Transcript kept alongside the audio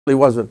It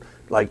wasn't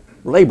like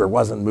labor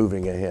wasn't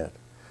moving ahead.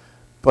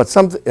 But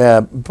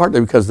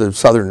partly because the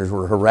Southerners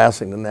were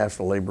harassing the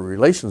National Labor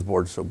Relations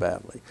Board so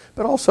badly,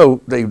 but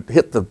also they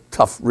hit the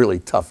really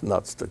tough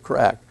nuts to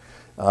crack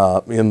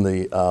in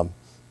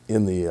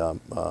the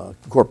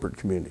corporate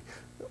community.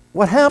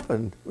 What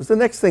happened was the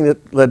next thing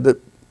that led to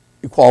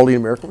equality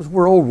in America was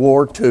World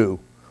War II.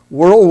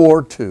 World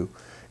War II.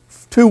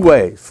 Two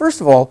ways. First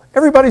of all,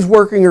 everybody's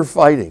working or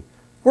fighting,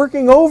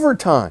 working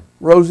overtime.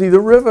 Rosie the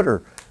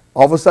Riveter.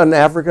 All of a sudden,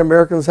 African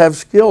Americans have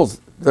skills.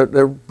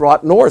 They're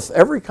brought north,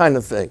 every kind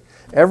of thing.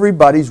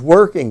 Everybody's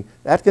working.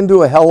 That can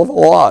do a hell of a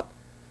lot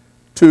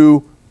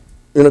to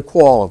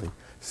inequality.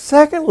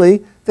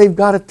 Secondly, they've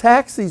got to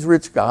tax these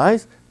rich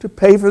guys to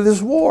pay for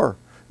this war.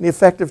 And the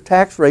effective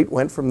tax rate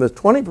went from the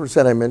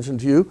 20% I mentioned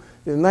to you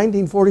in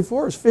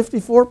 1944 is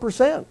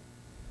 54%.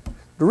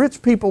 The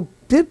rich people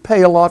did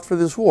pay a lot for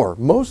this war.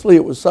 Mostly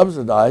it was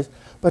subsidized,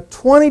 but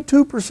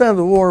 22% of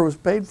the war was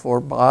paid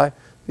for by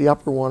the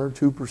upper 1 or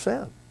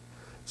 2%.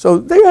 So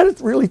they had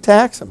to really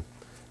tax them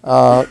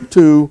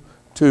to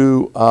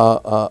do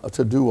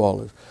all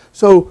this.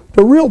 So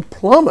the real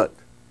plummet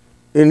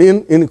in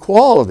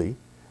inequality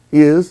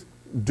is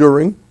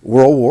during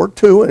World War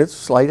II and its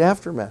slight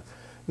aftermath.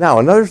 Now,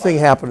 another thing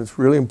happened that's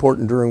really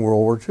important during World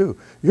War II.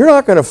 You're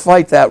not going to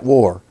fight that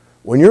war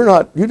when you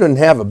didn't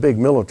have a big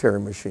military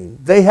machine.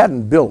 They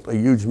hadn't built a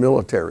huge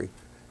military.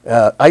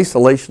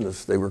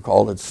 Isolationists, they were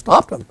called, had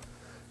stopped them.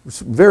 It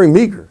was very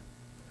meager.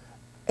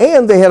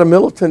 And they had a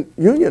militant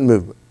union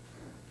movement.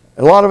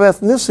 A lot of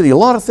ethnicity, a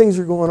lot of things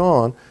are going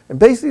on. And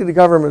basically the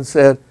government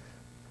said,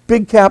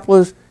 big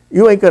capitalists,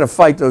 you ain't going to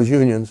fight those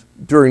unions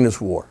during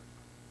this war.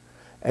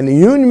 And the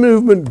union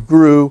movement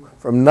grew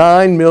from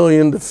 9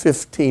 million to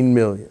 15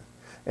 million.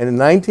 And in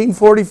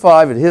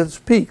 1945, it hit its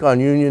peak on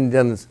union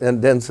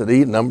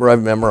density, a number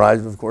I've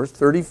memorized, of course,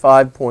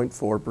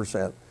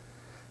 35.4%.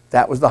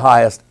 That was the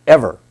highest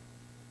ever,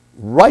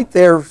 right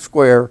there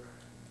square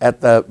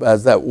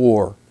as that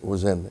war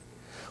was ending.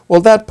 Well,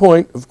 at that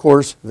point, of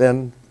course,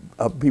 then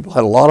people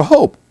had a lot of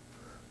hope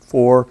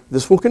for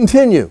this will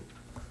continue.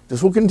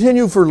 This will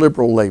continue for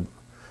liberal labor.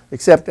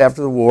 Except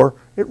after the war,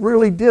 it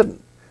really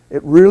didn't.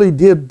 It really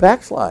did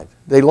backslide.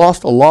 They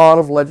lost a lot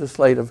of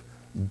legislative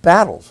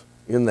battles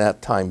in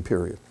that time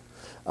period.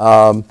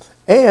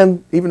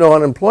 And even though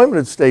unemployment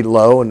had stayed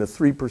low in the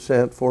 3%,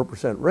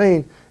 4%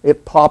 range,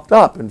 it popped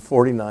up in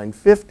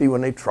 49-50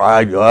 when they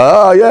tried,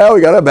 oh yeah,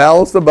 we got to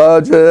balance the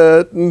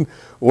budget and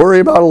worry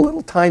about a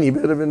little tiny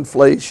bit of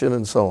inflation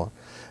and so on.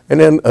 And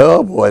then,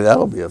 oh boy,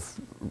 that'll be a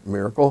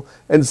miracle.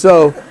 And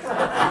so,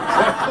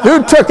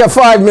 who took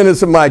 5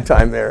 minutes of my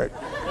time there?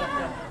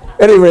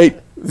 At any rate,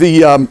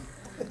 the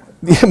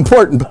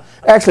important,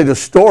 actually the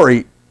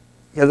story,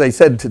 as I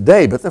said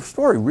today, but the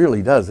story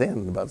really does end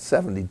in about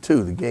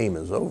 72. The game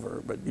is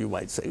over. But you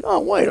might say, oh,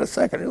 wait a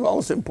second, there's all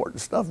this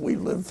important stuff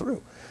we've lived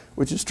through,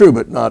 which is true,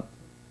 but not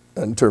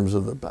in terms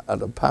of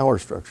the power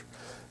structure.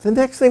 The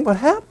next thing, what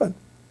happened?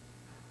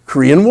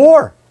 Korean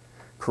War.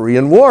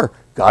 Korean War.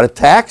 Got to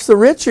tax the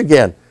rich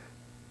again.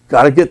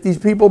 Got to get these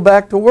people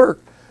back to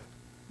work.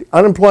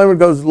 Unemployment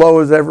goes as low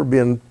as ever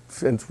been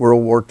since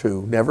World War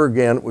II. Never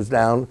again. It was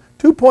down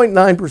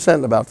 2.9%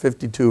 in about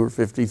 52 or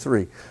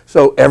 53.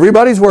 So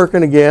everybody's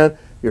working again.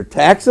 You're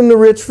taxing the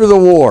rich for the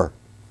war.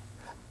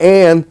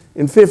 And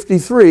in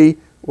 53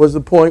 was the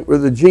point where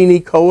the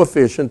Gini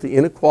coefficient, the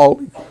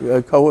inequality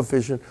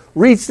coefficient,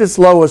 reached its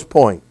lowest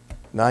point,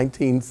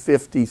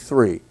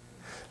 1953.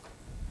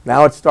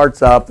 Now it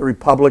starts up. The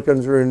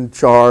Republicans are in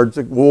charge.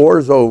 The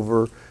war's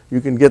over. You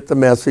can get the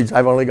message.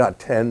 I've only got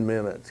 10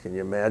 minutes. Can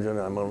you imagine?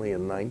 I'm only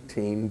in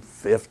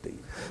 1950.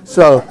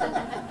 So,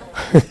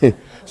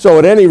 so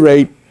at any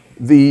rate,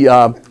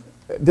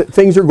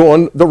 things are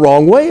going the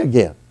wrong way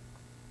again.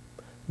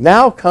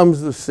 Now comes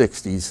the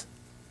 60s.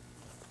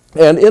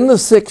 And in the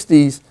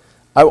 60s,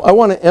 I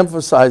want to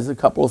emphasize a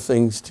couple of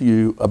things to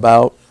you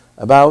about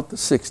the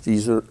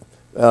 60s.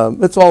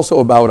 It's also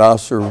about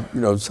us, or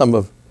some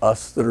of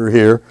us that are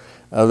here,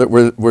 that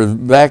were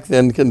back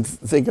then can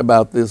think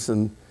about this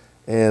and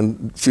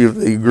see if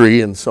they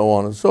agree and so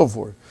on and so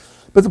forth.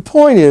 But the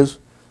point is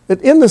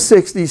that in the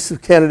 60s,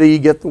 Kennedy, you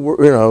get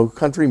the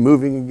country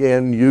moving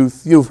again,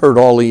 youth. You've heard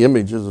all the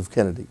images of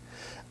Kennedy.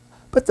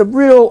 But the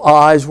real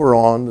eyes were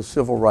on the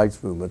civil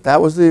rights movement.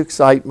 That was the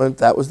excitement.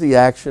 That was the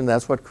action.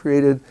 That's what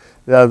created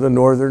the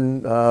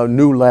Northern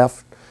New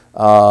Left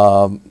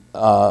and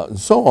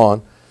so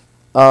on.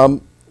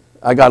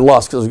 I got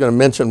lost because I was going to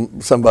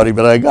mention somebody,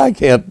 but I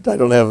can't. I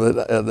don't have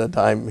the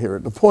time here.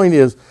 The point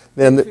is,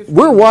 then,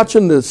 we're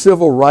watching the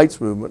civil rights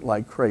movement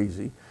like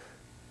crazy.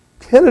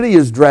 Kennedy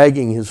is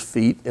dragging his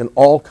feet in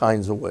all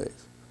kinds of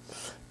ways.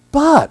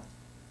 But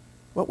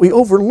what we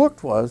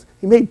overlooked was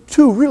he made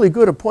 2 really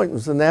good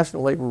appointments to the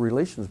National Labor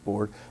Relations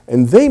Board,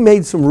 and they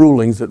made some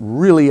rulings that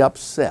really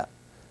upset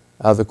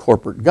the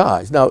corporate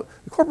guys. Now,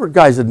 the corporate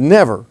guys had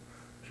never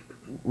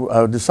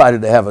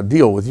decided to have a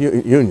deal with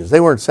unions.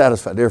 They weren't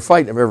satisfied. They were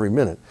fighting them every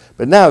minute.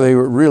 But now they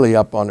were really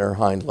up on their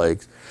hind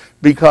legs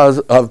because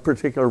of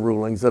particular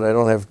rulings that I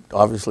don't have,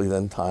 obviously,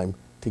 then time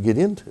to get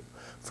into.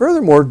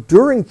 Furthermore,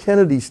 during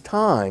Kennedy's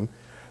time,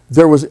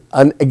 there was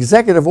an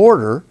executive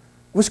order.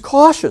 It was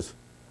cautious,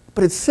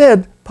 but it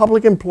said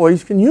public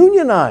employees can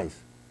unionize.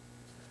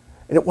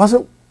 And it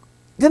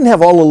didn't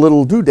have all the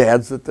little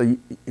doodads that the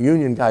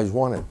union guys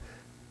wanted,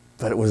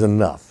 but it was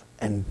enough.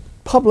 And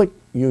public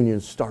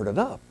unions started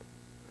up,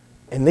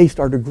 and they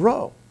started to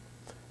grow.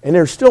 And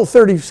there's still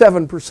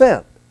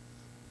 37%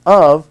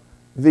 of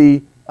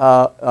the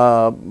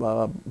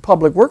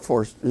public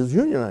workforce is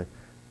unionized.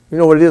 You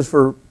know what it is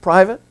for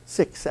private?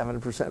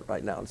 6-7%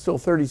 right now. It's still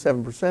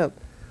 37%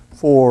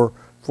 for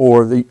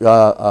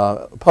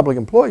the public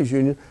employees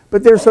union,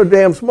 but they're so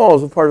damn small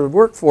as a part of the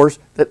workforce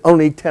that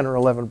only 10 or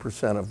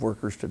 11% of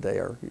workers today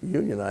are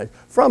unionized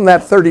from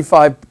that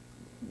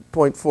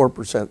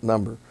 35.4%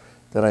 number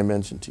that I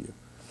mentioned to you.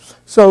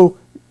 So,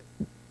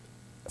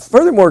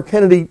 furthermore,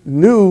 Kennedy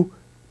knew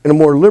in a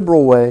more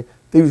liberal way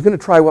that he was going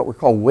to try what were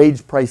called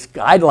wage price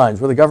guidelines,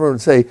 where the government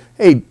would say,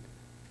 hey,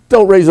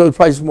 don't raise those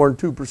prices more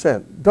than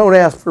 2%. Don't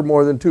ask for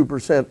more than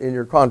 2% in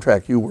your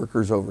contract, you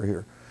workers over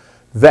here.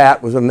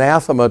 That was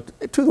anathema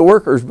to the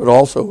workers, but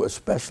also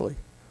especially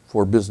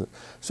for business.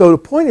 So the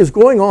point is,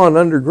 going on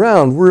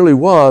underground really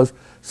was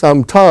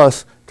some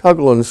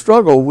tuggle and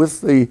struggle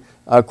with the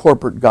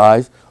corporate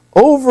guys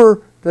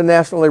over the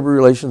National Labor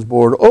Relations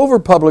Board, over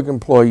public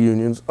employee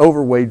unions,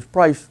 over wage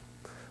price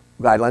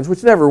guidelines,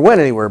 which never went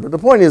anywhere. But the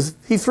point is,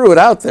 he threw it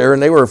out there,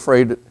 and they were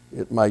afraid that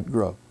it might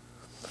grow.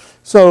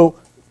 So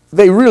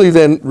they really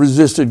then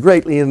resisted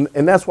greatly, and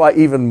that's why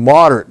even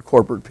moderate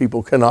corporate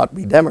people cannot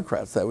be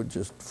Democrats. That would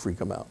just freak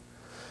them out.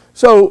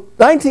 So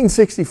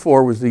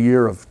 1964 was the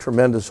year of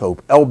tremendous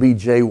hope.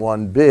 LBJ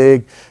won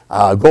big.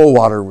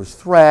 Goldwater was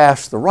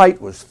thrashed. The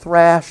right was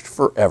thrashed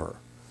forever.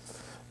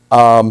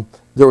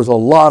 There was a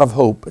lot of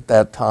hope at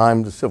that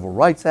time. The Civil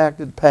Rights Act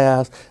had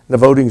passed. The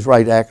Voting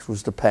Rights Act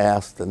was to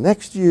pass the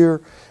next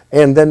year.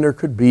 And then there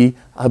could be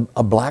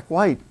a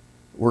black-white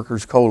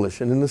workers'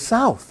 coalition in the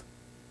South.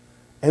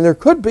 And there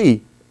could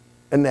be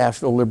a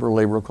national liberal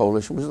labor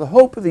coalition. It was the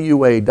hope of the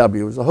UAW.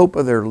 It was the hope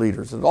of their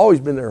leaders. It had always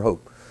been their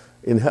hope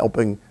in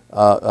helping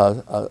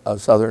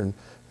Southern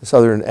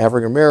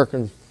African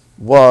Americans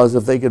was,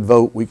 if they could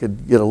vote, we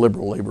could get a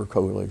liberal labor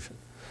coalition.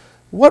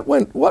 What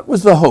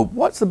was the hope?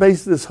 What's the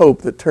basis of this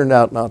hope that turned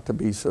out not to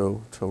be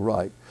so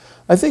right?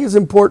 I think it's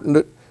important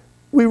that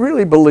we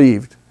really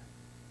believed.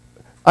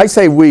 I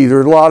say we, there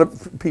are a lot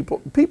of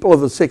people of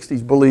the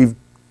 60s believed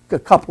a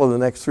couple of the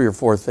next 3 or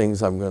 4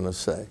 things I'm going to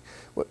say,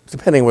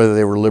 depending whether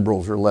they were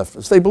liberals or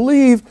leftists. They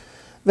believed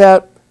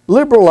that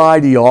liberal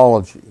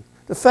ideology,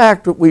 the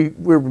fact that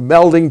we're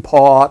melding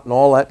pot and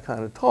all that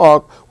kind of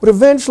talk, would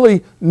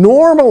eventually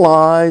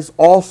normalize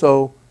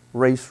also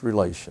race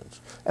relations.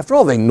 After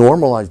all, they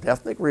normalized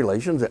ethnic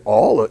relations.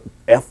 All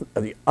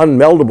the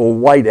unmeldable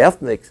white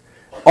ethnics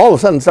all of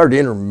a sudden started to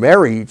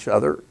intermarry each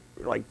other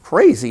like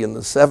crazy in the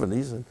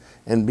 70s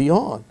and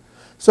beyond.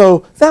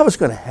 So that was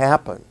going to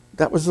happen.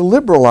 That was the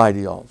liberal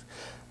ideology.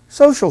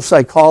 Social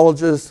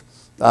psychologists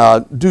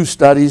do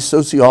studies,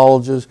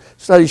 sociologists,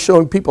 studies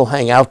showing people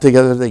hang out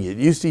together, they get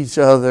used to each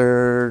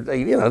other,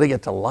 they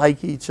get to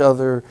like each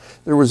other.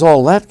 There was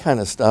all that kind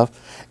of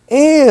stuff.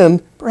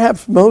 And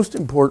perhaps most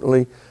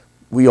importantly,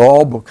 we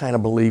all kind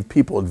of believed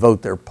people would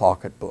vote their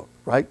pocketbook,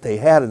 right? They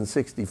had in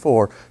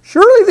 '64.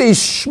 Surely these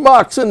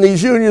schmucks in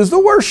these unions, the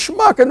worst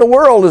schmuck in the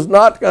world, is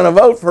not going to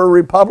vote for a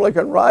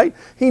Republican, right?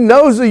 He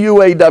knows the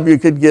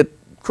UAW could get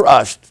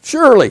crushed.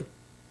 Surely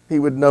he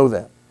would know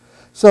that.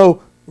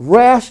 So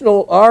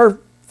rational, our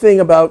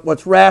thing about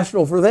what's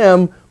rational for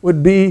them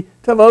would be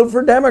to vote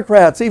for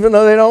Democrats, even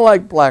though they don't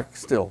like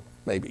blacks still,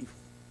 maybe.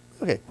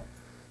 Okay,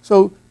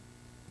 so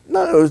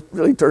none of it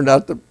really turned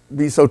out to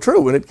be so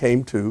true when it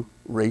came to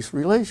race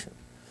relations.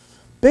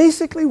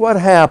 Basically what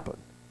happened,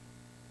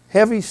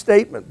 heavy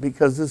statement,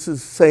 because this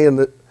is saying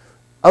that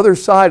other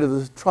side of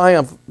the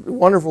triumph, the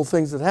wonderful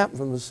things that happened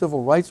from the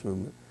civil rights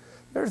movement,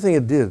 the other thing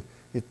it did,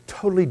 it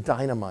totally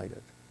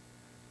dynamited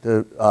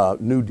the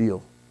New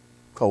Deal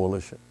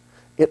coalition.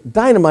 It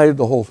dynamited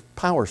the whole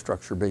power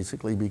structure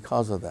basically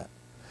because of that.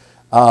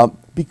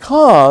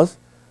 Because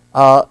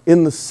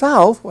in the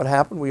South, what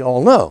happened, we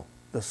all know.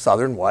 The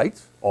Southern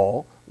whites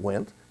all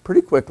went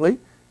pretty quickly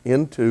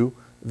into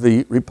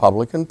the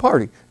Republican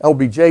Party.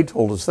 LBJ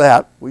told us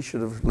that. We should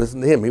have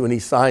listened to him. When he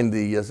signed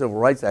the Civil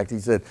Rights Act, he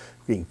said,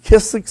 we can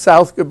kiss the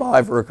South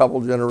goodbye for a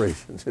couple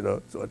generations.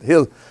 So what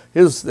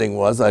his thing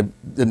was, I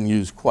didn't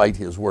use quite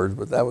his words,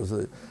 but that was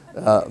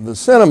the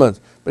sentiment.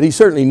 But he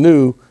certainly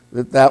knew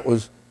that that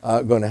was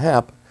going to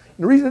happen.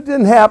 And the reason it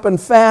didn't happen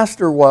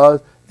faster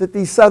was that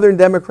these Southern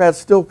Democrats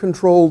still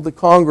controlled the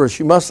Congress.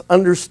 You must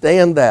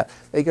understand that.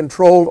 They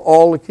controlled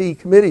all the key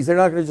committees. They're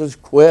not going to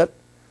just quit.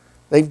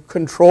 They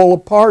control a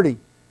party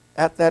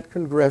at that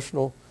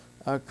congressional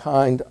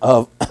kind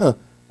of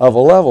a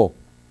level.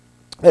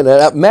 And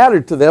that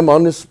mattered to them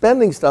on the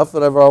spending stuff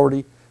that I've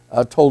already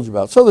told you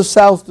about. So the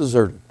South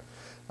deserted.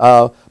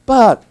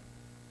 But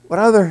one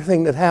other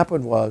thing that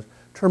happened was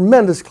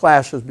tremendous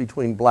clashes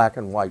between black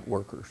and white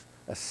workers,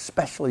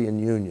 especially in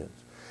unions.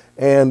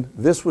 And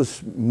this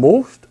was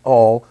most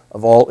all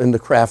in the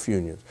craft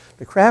unions.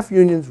 The craft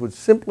unions would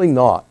simply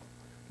not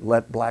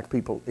let black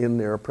people in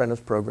their apprentice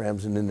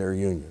programs and in their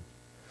unions.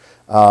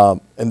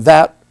 And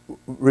that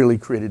really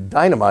created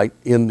dynamite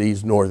in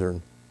these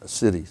northern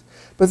cities.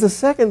 But the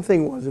second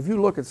thing was, if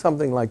you look at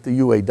something like the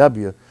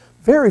UAW,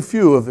 very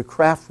few of the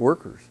craft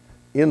workers,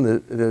 in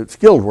the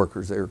skilled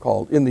workers they were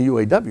called, in the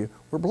UAW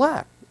were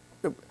black.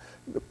 The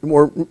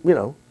more,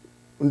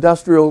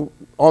 industrial,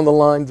 on the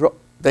line,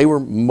 they were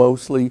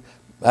mostly,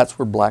 that's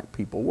where black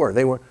people were.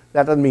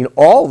 That doesn't mean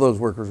all those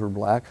workers were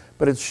black,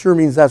 but it sure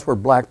means that's where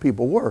black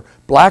people were.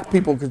 Black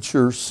people could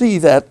sure see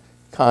that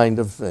kind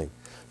of thing.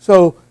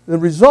 So the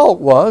result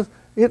was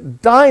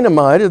it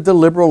dynamited the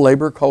liberal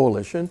labor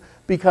coalition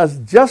because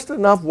just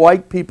enough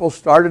white people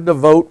started to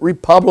vote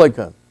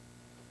Republican.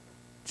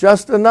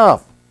 Just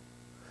enough.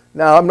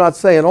 Now, I'm not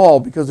saying all,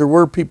 because there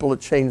were people that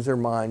changed their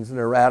minds and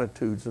their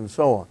attitudes and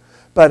so on.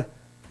 But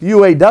the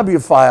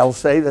UAW files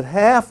say that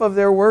half of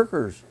their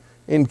workers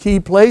in key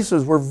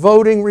places were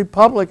voting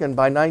Republican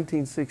by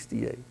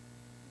 1968.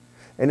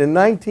 And in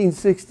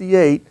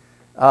 1968,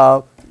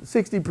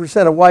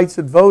 60% of whites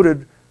had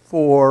voted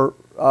for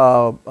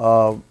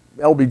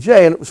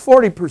LBJ, and it was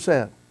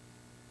 40%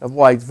 of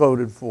whites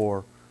voted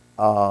for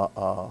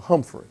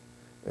Humphrey.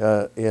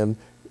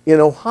 In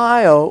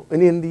Ohio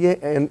and Indiana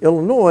and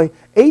Illinois,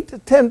 8 to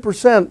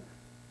 10%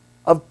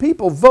 of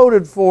people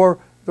voted for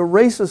the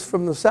racist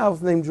from the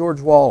South named George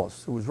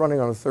Wallace, who was running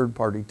on a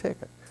third-party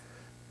ticket.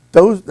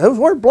 Those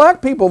weren't black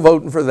people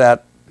voting for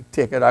that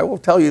ticket, I will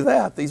tell you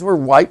that. These were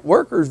white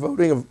workers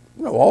voting of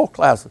all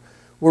classes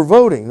were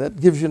voting.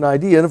 That gives you an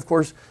idea. And of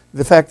course,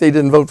 the fact they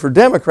didn't vote for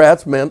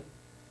Democrats was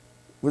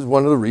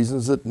one of the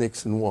reasons that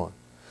Nixon won.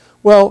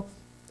 Well,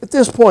 at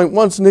this point,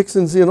 once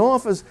Nixon's in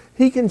office,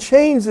 he can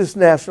change this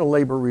National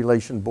Labor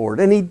Relations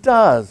Board, and he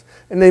does.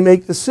 And they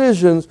make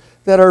decisions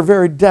that are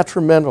very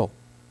detrimental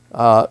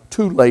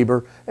to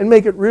labor and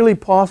make it really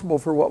possible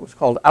for what was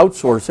called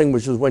outsourcing,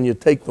 which is when you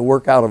take the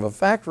work out of a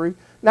factory.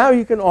 Now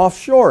you can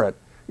offshore it.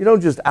 You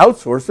don't just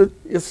outsource it,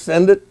 you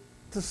send it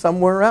to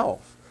somewhere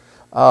else.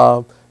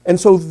 And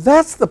so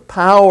that's the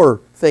power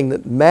thing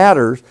that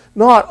matters,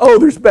 not, oh,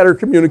 there's better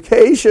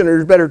communication or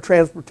there's better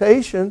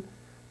transportation.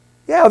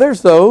 Yeah,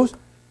 there's those.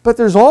 But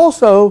there's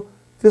also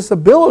this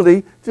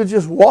ability to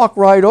just walk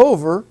right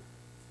over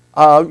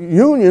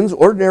unions,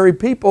 ordinary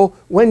people,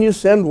 when you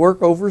send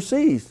work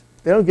overseas.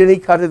 They don't get any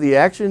cut of the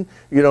action.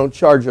 You don't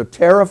charge a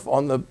tariff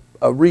on the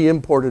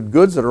re-imported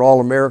goods that are all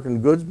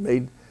American goods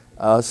made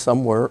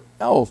somewhere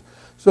else.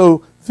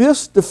 So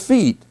this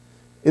defeat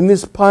in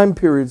this time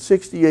period,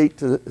 68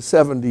 to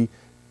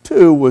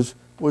 72, was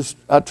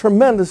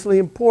tremendously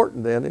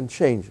important then in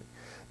changing.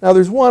 Now,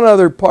 there's one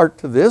other part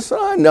to this.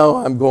 I know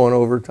I'm going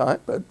over time,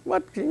 but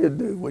what can you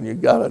do when you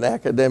got an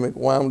academic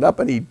wound up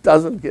and he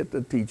doesn't get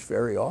to teach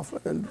very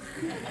often?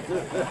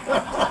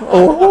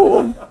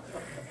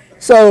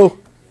 So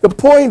the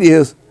point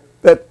is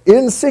that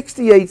in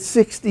 68,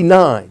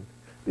 69,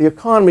 the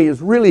economy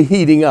is really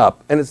heating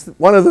up, and it's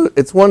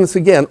one that's,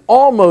 again,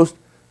 almost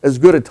as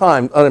good a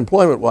time,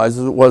 unemployment-wise,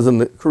 as it was in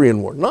the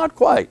Korean War. Not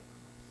quite,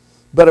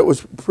 but it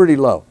was pretty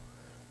low.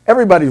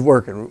 Everybody's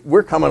working.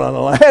 We're coming on the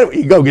line.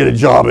 You go get a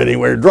job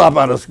anywhere. Drop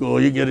out of school,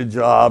 you get a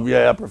job.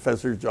 Yeah,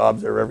 professors'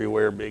 jobs are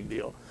everywhere. Big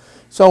deal.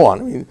 So on.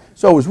 I mean,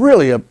 so it was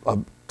really a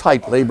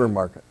tight labor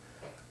market.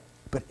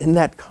 But in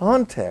that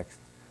context,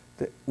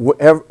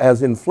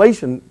 as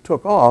inflation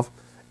took off,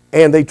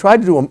 and they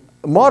tried to do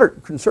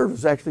moderate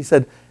conservatives actually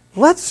said,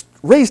 let's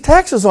raise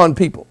taxes on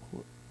people.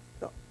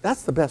 No,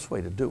 that's the best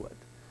way to do it.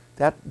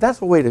 That's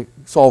the way to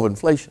solve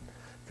inflation.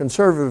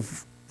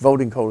 Conservative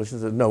voting coalition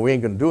said, no, we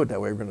ain't going to do it that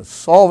way. We're going to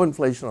solve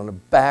inflation on the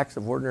backs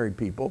of ordinary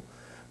people.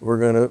 We're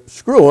going to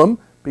screw them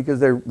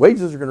because their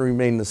wages are going to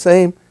remain the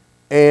same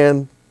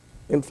and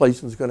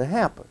inflation is going to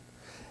happen.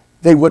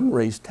 They wouldn't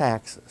raise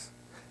taxes.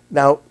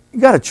 Now, you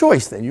got a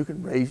choice then. You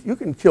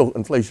can kill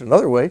inflation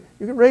another way.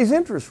 You can raise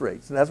interest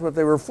rates, and that's what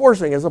they were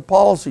forcing as a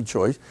policy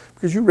choice,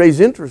 because you raise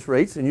interest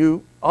rates and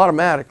you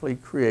automatically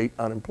create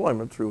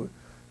unemployment through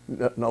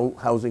no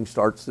housing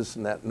starts, this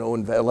and that,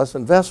 less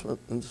investment,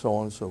 and so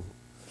on and so forth.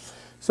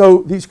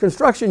 So these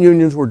construction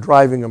unions were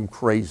driving them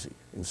crazy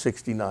in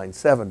 69,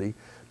 70,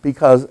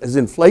 because as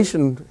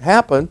inflation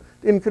happened,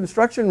 in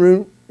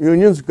construction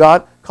unions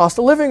got cost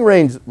of living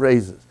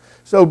raises.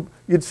 So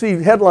you'd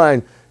see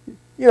headline,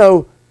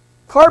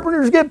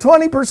 carpenters get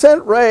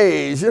 20%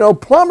 raise,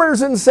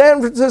 plumbers in San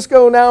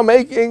Francisco now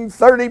making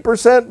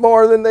 30%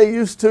 more than they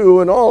used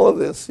to, and all of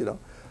this,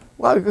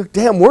 Well,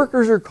 damn,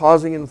 workers are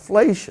causing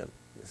inflation,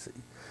 you see,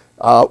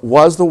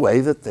 was the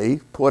way that they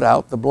put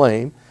out the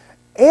blame.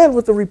 And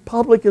with the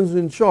Republicans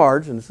in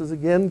charge, and this is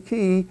again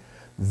key,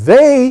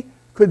 they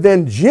could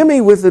then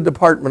jimmy with the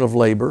Department of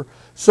Labor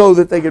so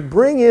that they could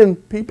bring in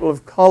people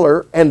of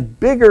color and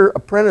bigger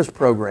apprentice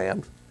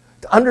programs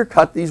to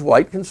undercut these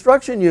white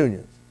construction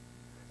unions.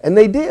 And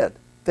they did.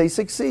 They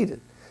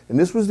succeeded. And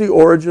this was the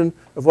origin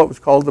of what was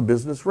called the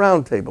Business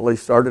Roundtable. They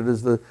started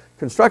as the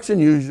Construction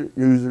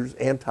Users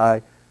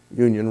Anti-Inflation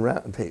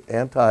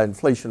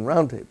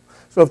Roundtable.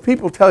 So if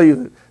people tell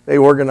you that they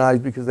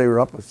organized because they were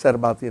upset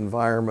about the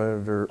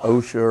environment or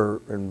OSHA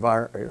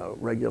or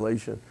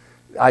regulation,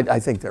 I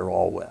think they're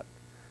all wet.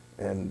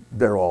 And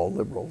they're all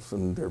liberals.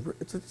 And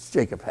it's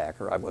Jacob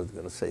Hacker. I wasn't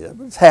going to say that,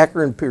 but it's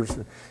Hacker and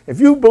Pearson.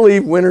 If you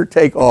believe winner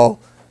take all,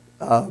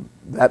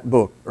 that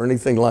book or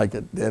anything like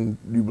it, then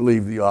you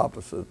believe the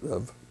opposite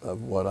of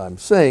what I'm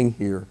saying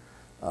here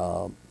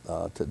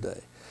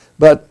today.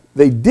 But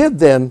they did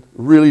then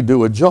really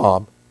do a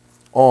job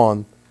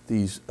on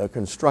these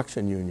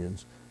construction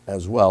unions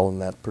as well in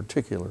that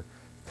particular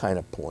kind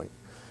of point.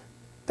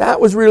 That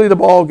was really the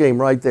ball game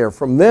right there.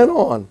 From then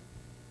on,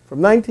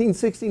 from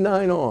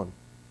 1969 on,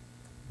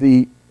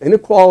 the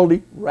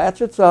inequality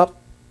ratchets up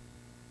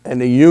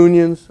and the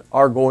unions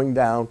are going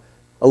down,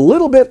 a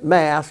little bit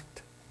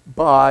masked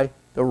by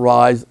the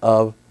rise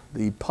of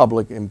the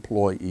public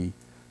employee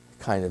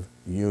kind of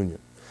union.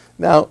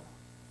 Now,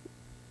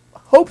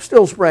 hope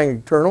still sprang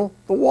eternal.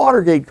 The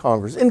Watergate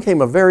Congress. In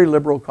came a very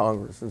liberal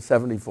Congress in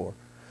 '74.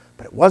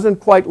 But it wasn't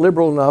quite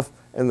liberal enough,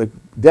 and the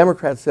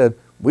Democrats said,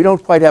 we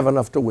don't quite have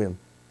enough to win.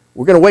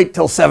 We're going to wait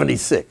till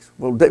 '76.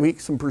 We'll make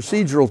some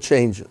procedural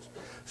changes.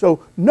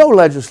 So no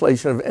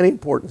legislation of any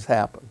importance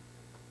happened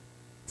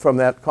from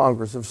that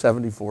Congress of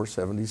 '74,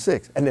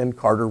 '76. And then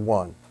Carter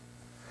won.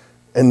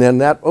 And then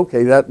that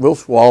we'll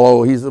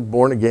swallow. He's a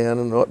born again,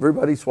 and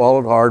everybody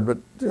swallowed hard, but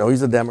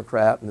he's a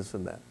Democrat and this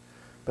and that.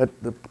 But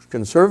the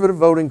conservative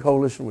voting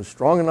coalition was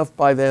strong enough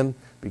by then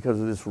because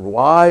of this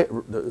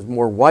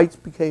more whites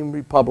became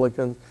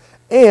Republicans,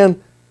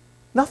 and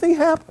nothing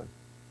happened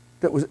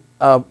that was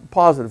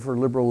positive for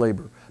liberal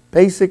labor.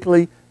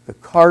 Basically, the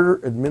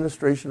Carter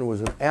administration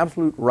was an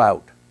absolute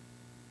rout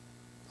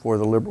for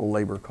the liberal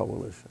labor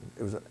coalition.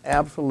 It was an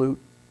absolute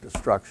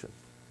destruction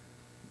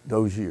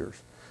those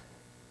years.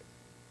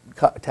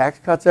 Tax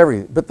cuts,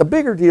 everything. But the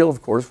bigger deal,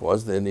 of course,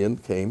 was then in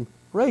came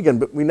Reagan.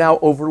 But we now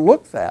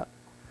overlook that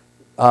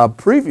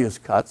previous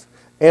cuts,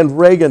 and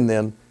Reagan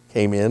then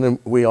came in, and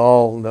we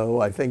all know,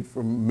 I think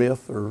from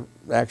myth or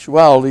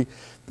actuality,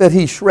 that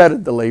he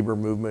shredded the labor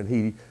movement.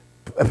 He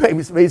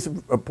made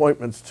some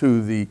appointments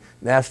to the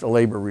National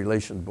Labor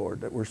Relations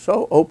Board that were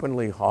so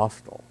openly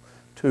hostile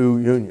to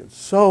unions,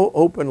 so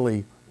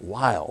openly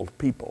wild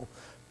people,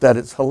 that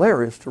it's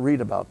hilarious to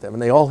read about them.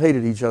 And they all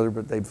hated each other,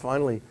 but they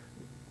finally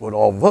would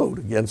all vote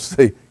against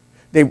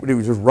they would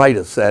just write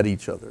us at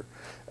each other.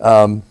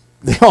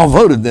 They all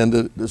voted then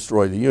to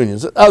destroy the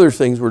unions. Other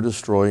things were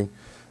destroying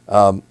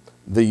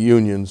the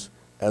unions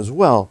as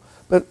well.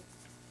 But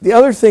the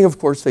other thing, of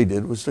course, they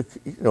did was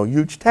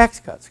huge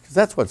tax cuts, because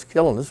that's what's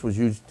killing us, was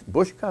huge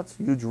Bush cuts,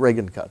 huge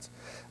Reagan cuts.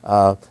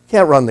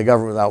 Can't run the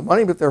government without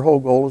money, but their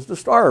whole goal is to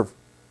starve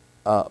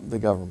the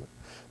government.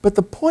 But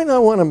the point I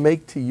want to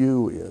make to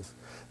you is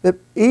that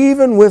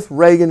even with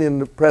Reagan in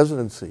the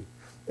presidency,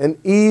 and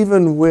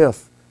even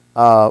with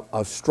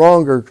a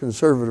stronger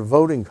conservative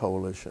voting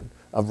coalition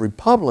of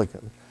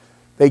Republicans,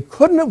 they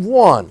couldn't have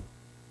won.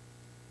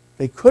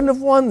 They couldn't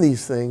have won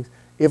these things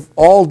if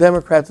all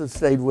Democrats had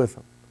stayed with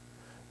them.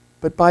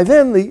 But by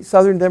then, the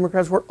Southern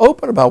Democrats were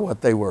open about what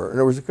they were. And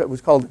it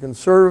was called the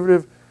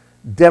Conservative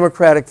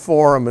Democratic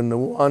Forum in the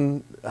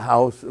one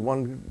house,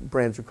 one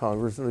branch of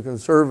Congress, and the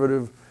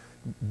Conservative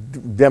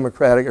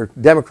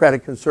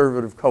Democratic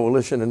Conservative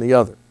Coalition in the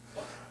other.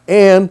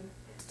 And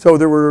so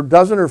there were a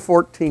dozen or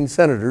 14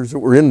 senators that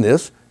were in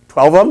this,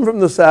 12 of them from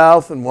the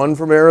South and one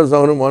from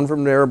Arizona and one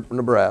from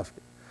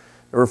Nebraska.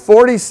 There were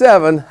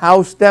 47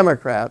 House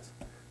Democrats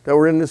that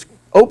were in this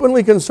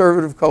openly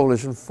conservative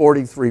coalition,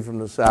 43 from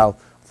the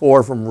South,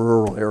 4 from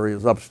rural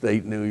areas,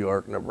 upstate New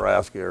York,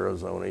 Nebraska,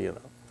 Arizona,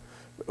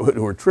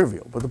 who were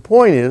trivial. But the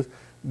point is,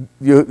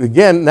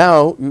 again,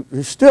 now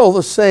you're still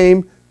the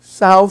same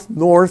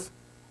South-North,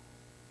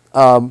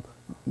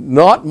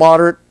 not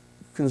moderate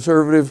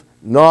conservative,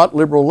 not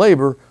liberal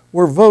labor,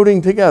 were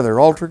voting together.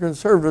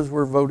 Ultra-conservatives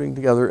were voting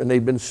together, and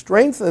they'd been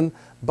strengthened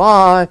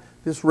by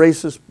this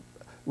racist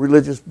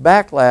religious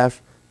backlash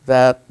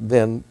that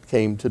then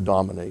came to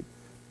dominate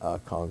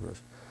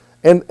Congress.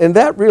 And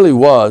that really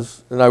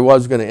was, and I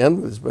was going to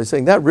end with this by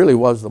saying that really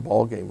was the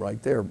ball game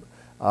right there.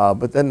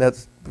 But then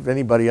that's, if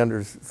anybody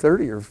under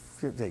 30 or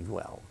 50,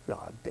 well,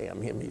 God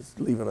damn him, he's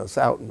leaving us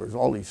out, and there's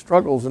all these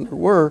struggles, and there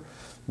were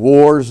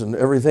wars and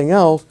everything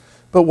else.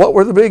 But what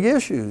were the big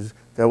issues?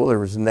 Well, there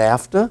was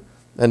NAFTA,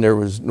 and there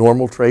was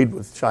normal trade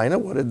with China.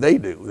 What did they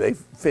do? They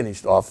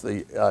finished off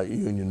the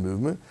union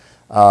movement.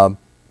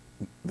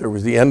 There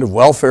was the end of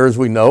welfare as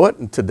we know it,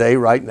 and today,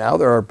 right now,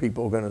 there are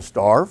people going to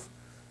starve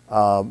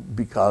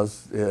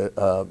because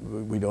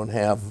we don't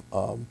have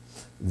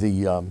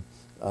the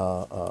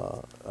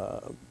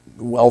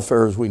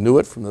welfare as we knew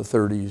it from the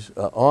 30s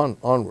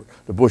onward.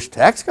 The Bush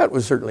tax cut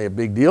was certainly a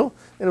big deal,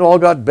 and it all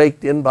got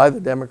baked in by the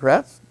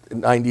Democrats,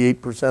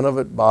 98% of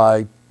it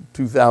by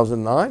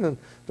 2009, and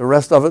the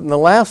rest of it in the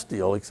last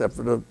deal, except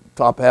for the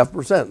top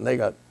 0.5%, and they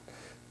got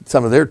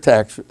some of their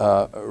tax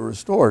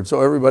restored.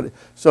 So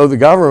the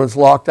government's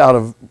locked out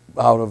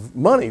of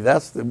money.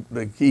 That's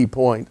the key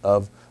point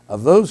of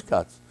those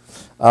cuts.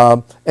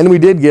 And we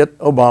did get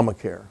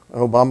Obamacare.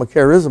 And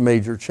Obamacare is a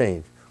major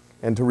change.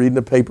 And to read in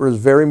the paper is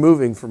very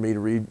moving for me to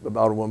read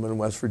about a woman in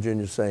West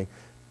Virginia saying,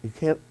 you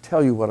can't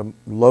tell you what a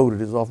load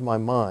it is off my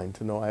mind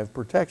to know I have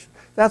protection.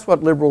 That's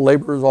what liberal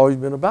labor has always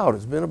been about.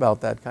 It's been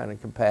about that kind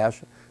of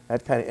compassion,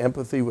 that kind of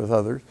empathy with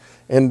others.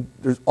 And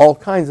there's all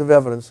kinds of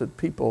evidence that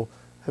people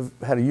have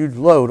had a huge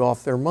load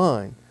off their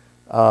mind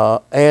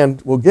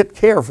and will get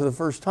care for the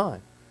first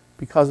time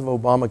because of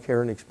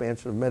Obamacare and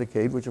expansion of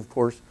Medicaid, which of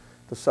course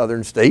the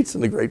southern states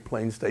and the Great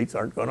Plains states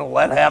aren't going to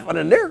let happen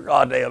in their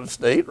goddamn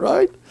state,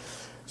 right?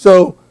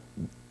 So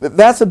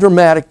that's a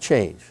dramatic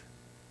change.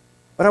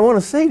 But I want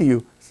to say to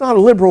you, it's not a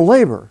liberal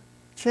labor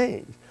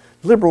change.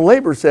 Liberal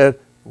labor said,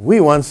 we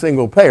want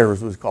single payer,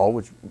 as it was called,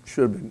 which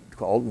should have been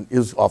called and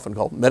is often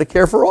called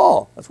Medicare for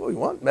all. That's what we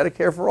want,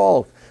 Medicare for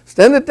all.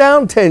 Extend it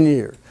down 10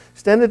 years.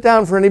 Extend it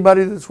down for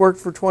anybody that's worked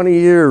for 20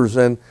 years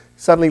and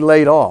suddenly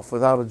laid off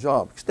without a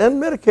job.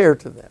 Extend Medicare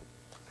to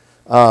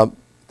them.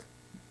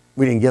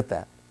 We didn't get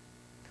that.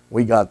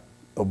 We got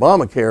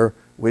Obamacare,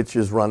 which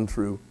is run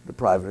through the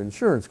private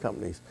insurance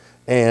companies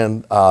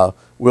and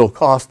will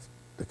cost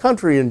the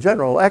country in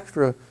general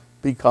extra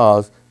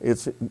because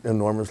it's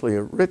enormously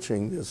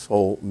enriching this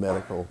whole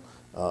medical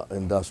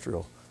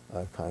industrial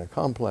kind of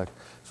complex.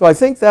 So I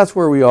think that's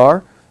where we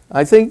are.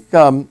 I think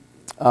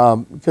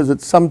because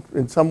it's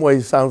in some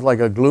ways sounds like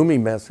a gloomy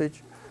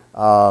message,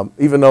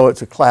 even though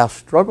it's a class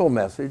struggle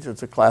message,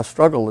 it's a class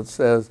struggle that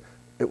says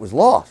it was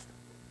lost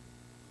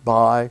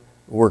by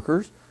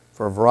workers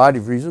for a variety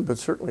of reasons, but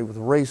certainly with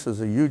race as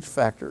a huge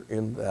factor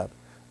in that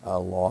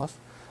loss.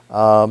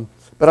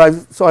 But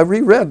I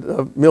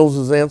reread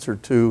Mills's answer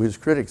to his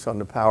critics on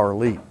the power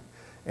elite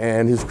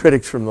and his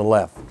critics from the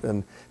left.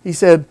 And he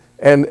said,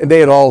 and they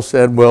had all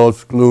said, well,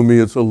 it's gloomy,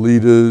 it's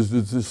elitist,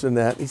 it's this and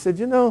that. He said,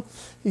 you know,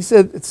 he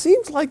said, it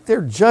seems like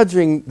they're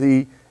judging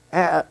the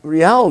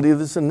reality of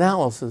this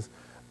analysis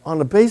on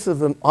the basis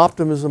of an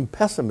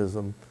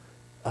optimism-pessimism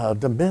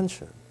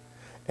dimension.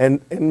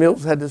 And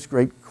Mills had this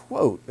great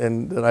quote,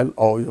 and that I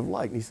always have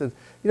liked. He said,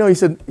 you know, he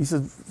said,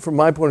 from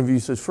my point of view, he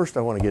says, first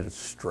I want to get it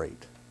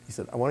straight. He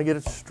said, I want to get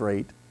it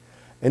straight.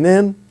 And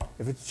then,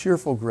 if it's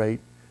cheerful, great.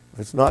 If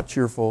it's not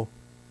cheerful,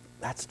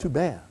 that's too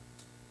bad.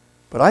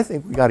 But I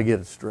think we got to get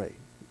it straight.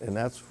 And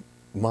that's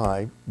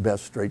my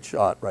best straight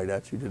shot right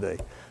at you today.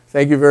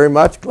 Thank you very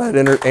much. Glad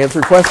to answer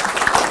questions.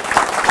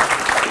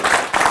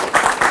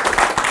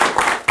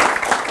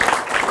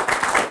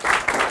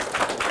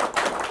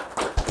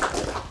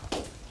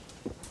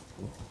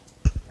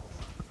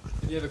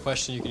 If you have a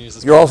question, you can use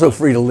this. You're also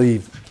free to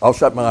leave. I'll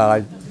shut my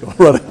eyes. Don't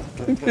run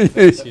it.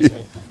 Excuse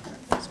me.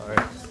 Sorry.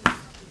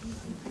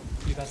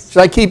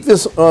 Should I keep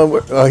this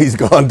on? Oh, he's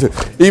gone to.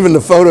 Even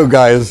the photo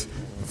guy is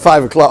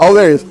 5 o'clock. Oh,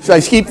 there he is. Should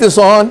I keep this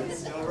on?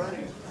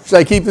 Should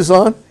I keep this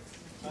on?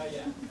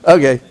 Yeah.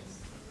 Okay.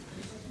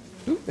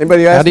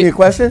 Anybody ask me a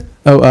question?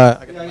 Oh,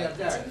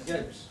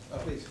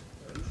 Please.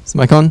 is the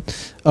mic on?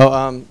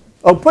 Oh,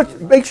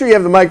 Make sure you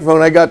have the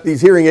microphone. I got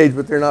these hearing aids,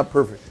 but they're not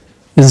perfect.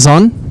 is this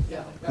on?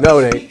 No,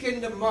 it ain't. Speak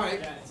in the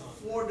mic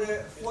for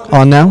the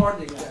On now?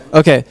 recording then.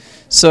 Okay.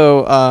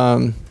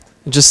 So,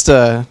 just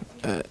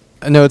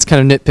I know it's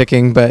kind of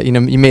nitpicking, but you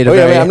know, you made a Oh,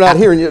 very. yeah, I'm not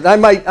hearing you. I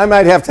might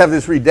have to have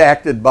this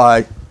redacted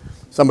by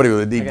somebody with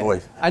a deep Okay.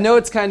 voice. I know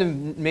it's kind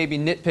of maybe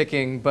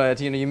nitpicking, but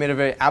you know, you made a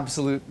very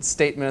absolute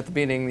statement at the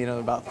beginning, you know,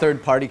 about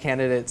third-party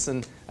candidates,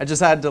 and I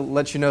just had to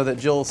let you know that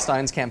Jill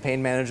Stein's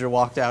campaign manager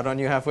walked out on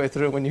you halfway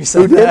through when you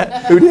said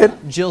that. Who did?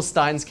 Jill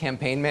Stein's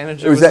campaign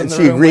manager Was was that in the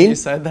she room green? when you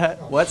said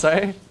that. What?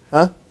 Sorry.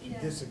 Huh?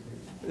 Disagree.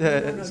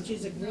 Yeah.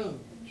 She's a green.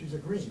 She's a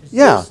green.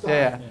 Yeah.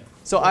 Yeah.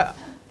 So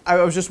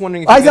I was just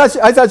wondering if I you could-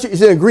 thought you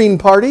said a green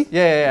party.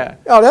 Yeah.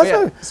 Oh, that's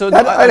Yeah. not- So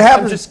that- it I'm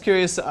happens. just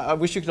curious. I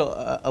wish you could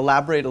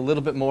elaborate a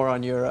little bit more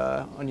on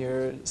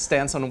your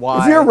stance on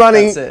why. If you're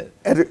running that's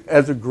it.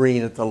 as a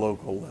green at the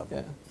local level,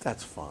 Yeah.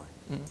 that's fine.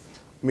 I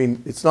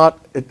mean, it's not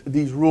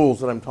these rules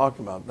that I'm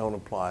talking about don't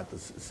apply at the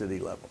city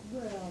level.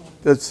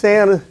 The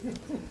Santa,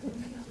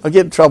 I'll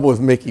get in trouble with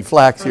Mickey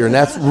Flax here, and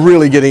that's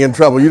really getting in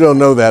trouble. You don't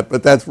know that,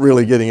 but that's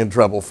really getting in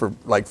trouble for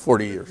like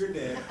 40 years.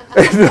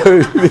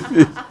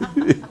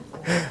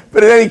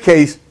 But in any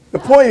case, the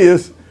point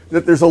is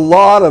that there's a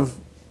lot of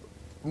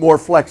more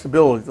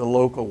flexibility at the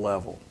local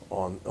level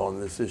on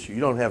this issue.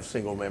 You don't have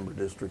single-member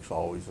districts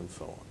always and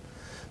so on.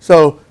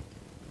 So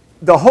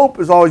the hope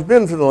has always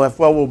been for the left,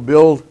 well, we'll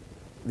build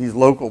these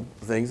local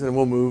things and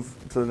we'll move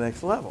to the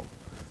next level.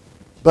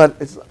 But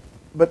the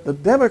the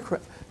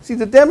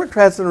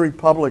Democrats and the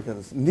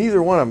Republicans,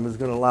 neither one of them is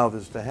going to allow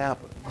this to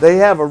happen. They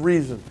have a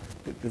reason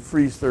to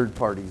freeze third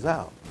parties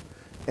out.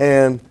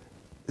 And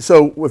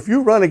so if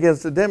you run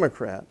against a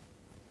Democrat,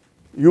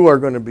 you are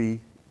going to be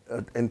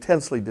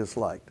intensely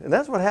disliked. And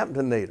that's what happened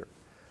to Nader.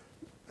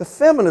 The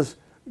feminists,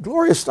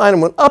 Gloria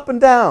Steinem went up and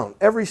down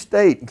every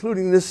state,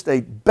 including this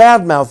state,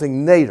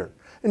 bad-mouthing Nader.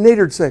 And Nader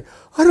would say,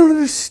 I don't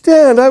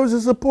understand. I was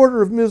a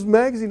supporter of Ms.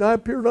 Magazine. I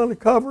appeared on the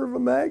cover of a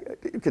magazine.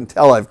 You can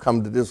tell I've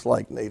come to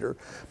dislike Nader.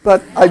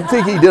 But I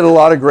think he did a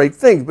lot of great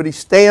things. But he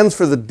stands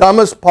for the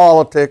dumbest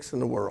politics in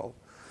the world,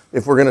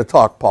 if we're going to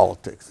talk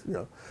politics. You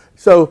know.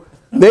 So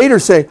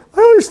Nader's saying, I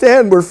don't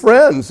understand. We're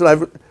friends.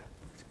 And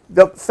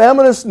the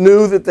feminists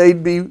knew that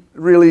they'd be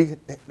really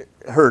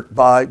hurt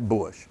by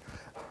Bush.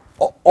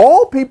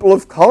 All people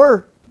of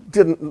color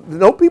didn't,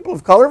 no people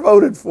of color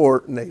voted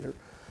for Nader.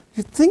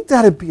 You'd think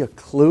that'd be a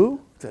clue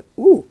that,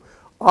 ooh,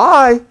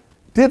 I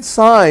did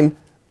sign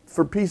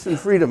for peace and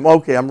freedom.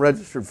 Okay, I'm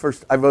registered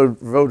first. I voted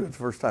the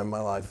first time in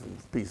my life in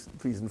peace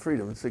and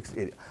freedom in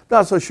 '68.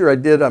 Not so sure I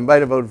did. I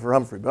might have voted for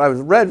Humphrey, but I was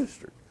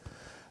registered.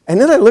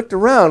 And then I looked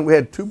around. We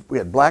had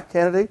black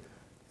candidates.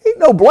 Ain't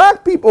no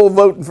black people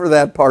voting for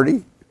that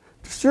party.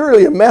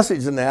 Surely a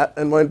message in that.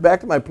 And went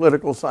back to my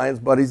political science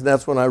buddies, and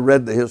that's when I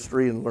read the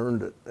history and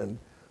learned it, and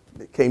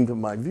it came to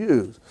my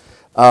views.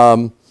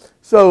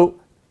 So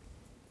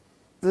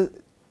the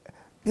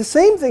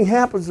same thing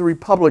happens to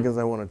Republicans,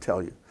 I want to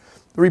tell you.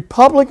 The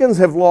Republicans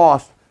have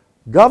lost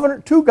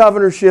two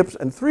governorships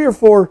and 3 or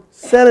 4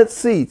 Senate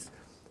seats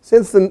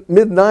since the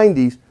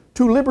mid-90s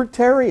to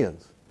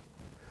libertarians.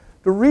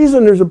 The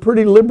reason there's a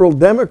pretty liberal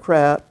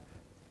Democrat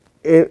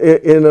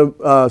in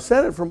a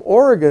Senate from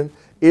Oregon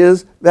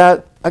is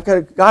that a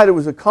guy that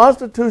was a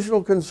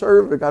constitutional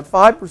conservative got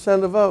 5%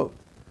 of the vote.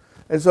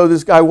 And so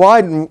this guy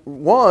Wyden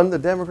won, the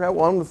Democrat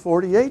won with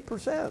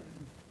 48%.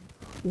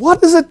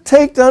 What does it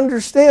take to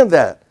understand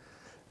that?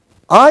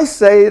 I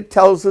say it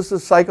tells us the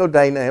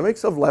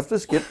psychodynamics of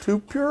leftists get too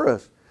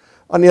purist.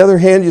 On the other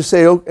hand, you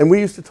say, oh, and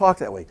we used to talk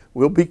that way,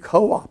 we'll be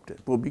co-opted,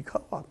 we'll be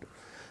co-opted.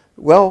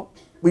 Well,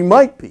 we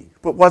might be,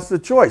 but what's the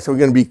choice? Are we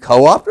going to be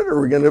co-opted, or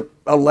are we going to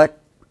elect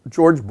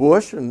George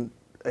Bush and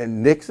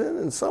Nixon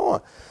and so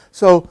on?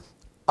 So,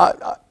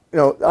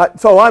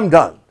 so I'm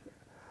done.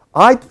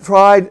 I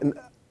tried, in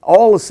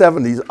all the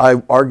 70s, I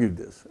argued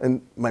this,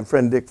 and my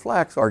friend Dick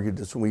Flax argued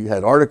this, and we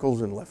had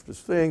articles in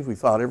leftist things. We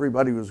thought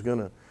everybody was going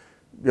to,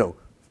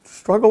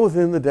 struggle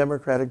within the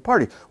Democratic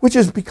Party, which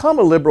has become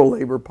a liberal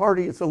labor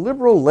party. It's a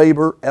liberal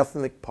labor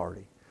ethnic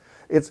party.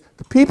 It's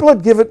the people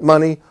that give it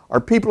money are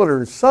people that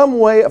are in some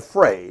way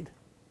afraid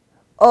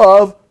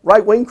of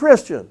right-wing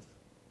Christians.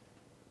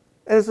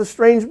 And it's a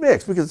strange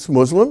mix because it's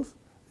Muslims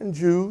and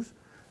Jews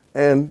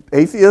and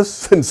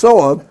atheists and so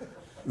on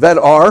that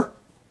are,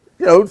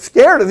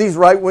 scared of these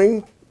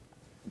right-wing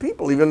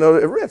people, even though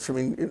they're rich. I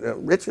mean,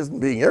 rich isn't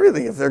being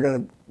everything. If they're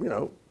going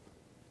to,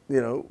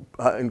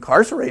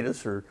 incarcerate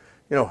us or,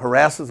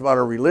 harass us about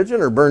our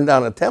religion or burn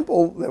down a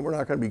temple, then we're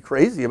not going to be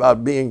crazy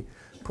about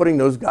putting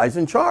those guys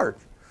in charge.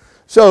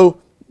 So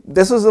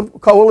this is a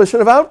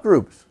coalition of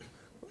outgroups.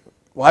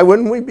 Why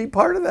wouldn't we be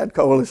part of that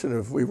coalition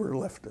if we were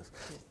leftists?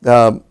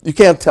 You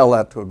can't tell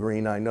that to a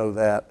green, I know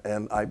that,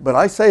 but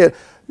I say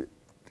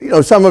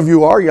it, some of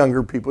you are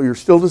younger people, you're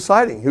still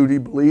deciding who do you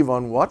believe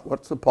on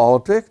what's the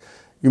politics.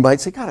 You might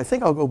say, God, I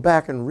think I'll go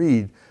back and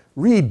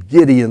read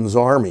Gideon's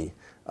Army,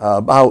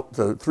 about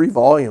the 3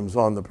 volumes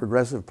on the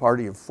Progressive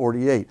Party of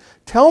 '48.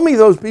 Tell me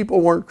those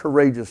people weren't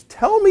courageous.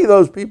 Tell me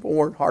those people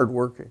weren't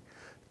hardworking.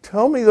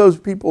 Tell me those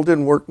people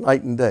didn't work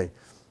night and day.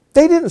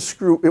 They didn't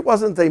it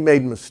wasn't they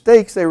made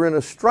mistakes, they were in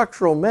a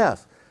structural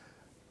mess.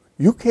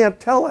 You can't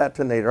tell that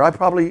to Nader.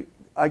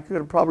 I could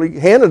have probably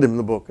handed him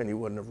the book and he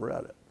wouldn't have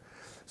read it.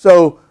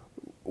 So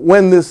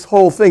when this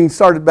whole thing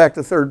started back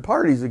to third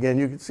parties again,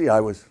 you could see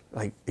I was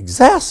like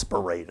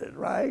exasperated,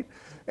 right?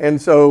 And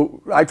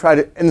so I tried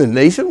to, in The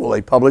Nation,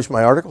 they publish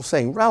my article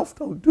saying, Ralph,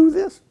 don't do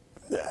this.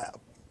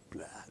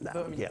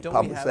 No, we can't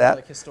publish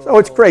that. So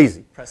it's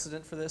crazy.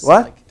 Precedent for this?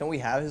 What? Don't we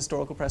have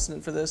historical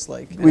precedent for this?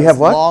 We have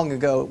what? Long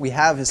ago, we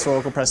have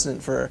historical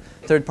precedent for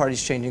third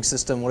parties changing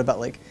system. What about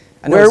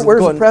where's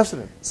the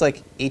precedent? It's like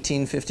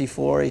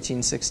 1854,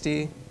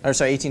 1860, or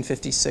sorry,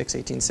 1856,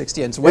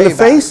 1860. And it's way in the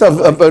face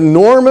of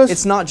enormous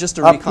it's not just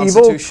a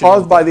upheaval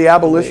caused by the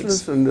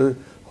abolitionists and the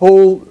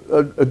whole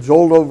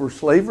jolt over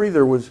slavery.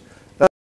 There was